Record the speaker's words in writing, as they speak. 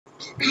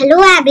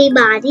Hello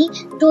everybody,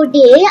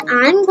 today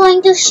I am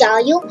going to show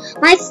you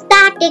my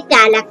static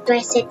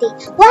electricity.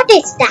 What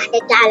is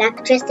static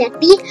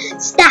electricity?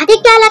 Static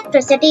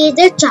electricity is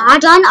a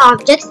charge on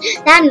objects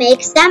that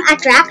makes them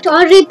attract or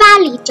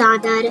repel each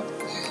other.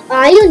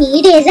 All you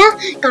need is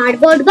a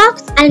cardboard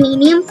box,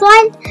 aluminium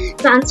foil,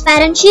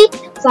 transparent sheet,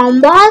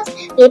 foam balls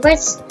or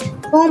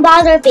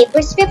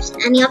paper strips,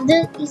 any of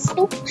these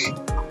two,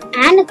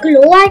 and glue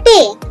or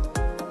tape.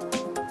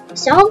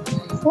 So,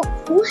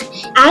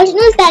 I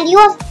will tell you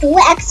of two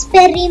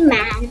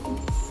experiments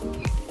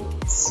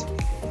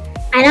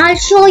and I'll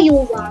show you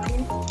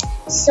one.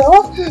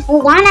 So,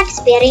 one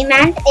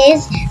experiment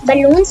is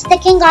balloon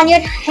sticking on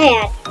your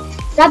hair.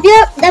 Rub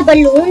the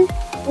balloon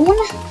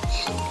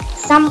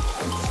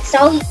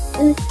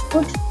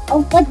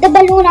put the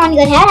balloon on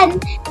your hair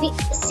and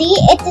see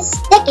it is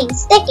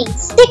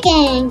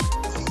sticking.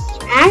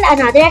 And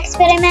another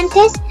experiment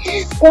is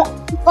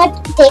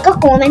take a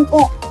comb and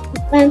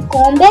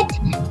comb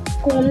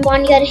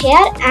on your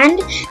hair and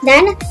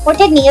then put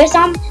it near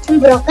some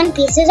broken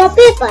pieces of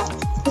paper.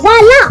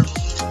 Voila!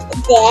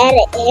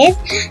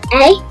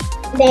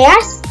 They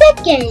are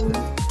sticking.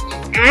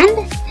 And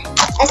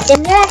a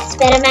similar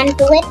experiment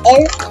to it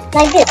is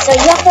like this. So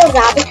you have to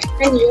rub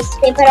a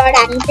newspaper or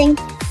anything,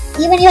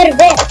 even your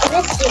wrist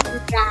you can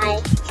try.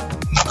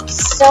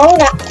 So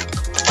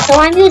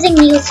I'm using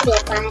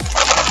newspaper.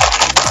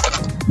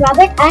 Rub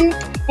it and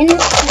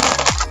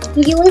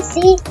you will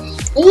see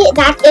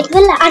that it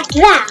will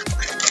attract.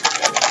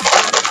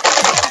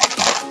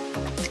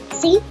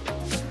 See,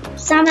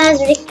 some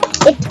has it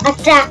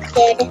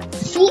attracted.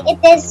 See, it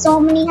is so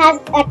many has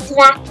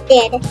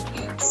attracted.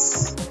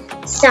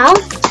 So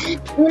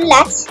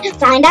let's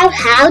find out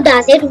how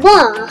does it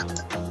work.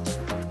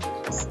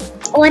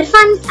 Or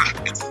fun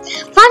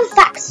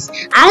facts.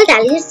 I'll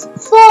tell you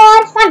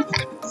 4 fun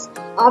facts.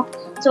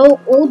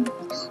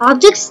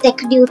 Objects stick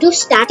due to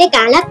static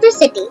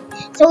electricity.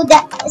 So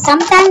that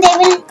sometime they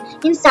will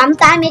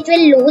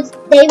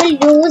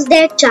lose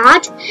their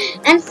charge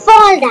and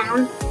fall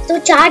down. So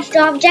charged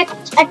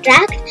objects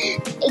attract,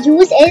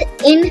 use it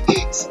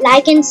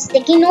in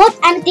sticky notes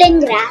and cling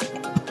wrap.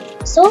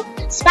 So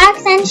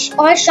sparks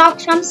or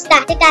shocks from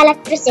static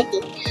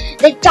electricity.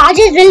 The charge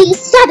is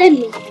released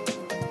suddenly.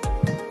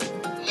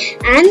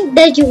 And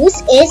the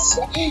use is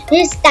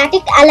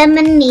static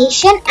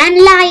illumination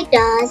and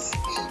lighters.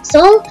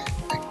 So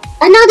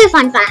another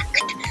fun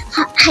fact.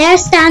 Hair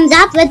stands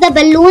up with the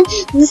balloon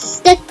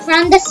stick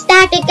from the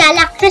static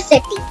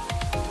electricity.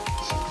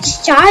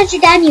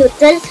 Charged and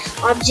neutral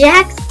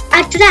objects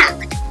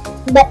attract,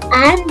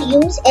 and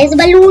use is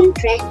balloon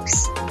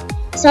tricks.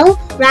 So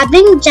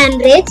rubbing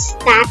generates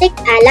static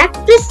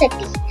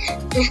electricity.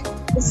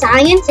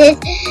 Science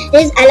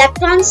is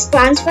electrons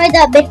transfer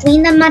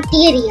between the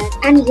material,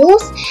 and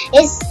use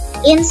is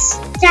in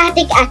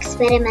static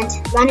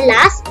experiments. One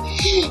last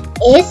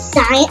is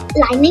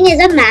lightning is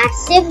a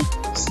massive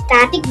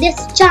static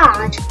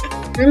discharge,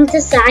 and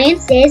the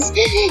science is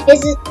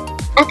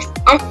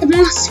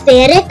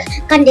atmospheric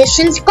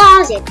conditions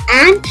cause it,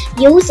 and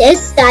use is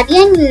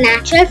studying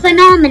natural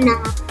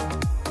phenomena.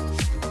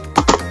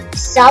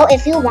 So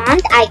if you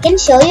want, I can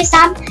show you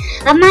some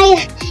of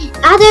my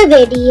other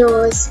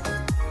videos,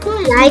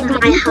 like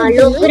my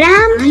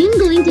hologram. I am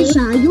going to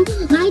show you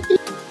my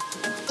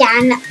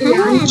can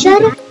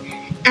launcher,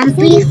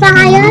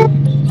 amplifier,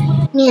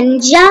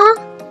 ninja,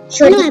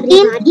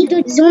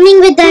 shuriken, zooming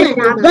with the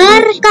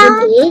rubber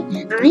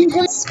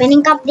cup,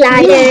 spinning cup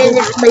gliders,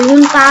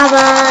 balloon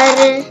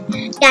power,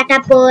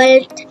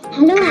 catapult,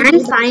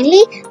 and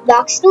finally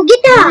box to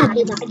guitar.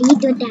 everybody.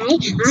 Today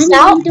I'm So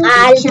going to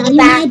I'll show be you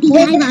back my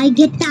DIY with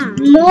guitar.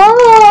 more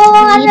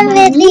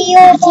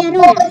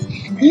videos.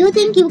 You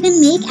think you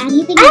can make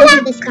anything out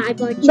of this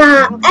cardboard?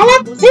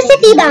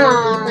 Electricity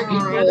bar.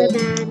 Rubber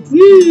bands,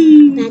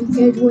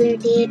 pencil, roller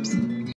tapes,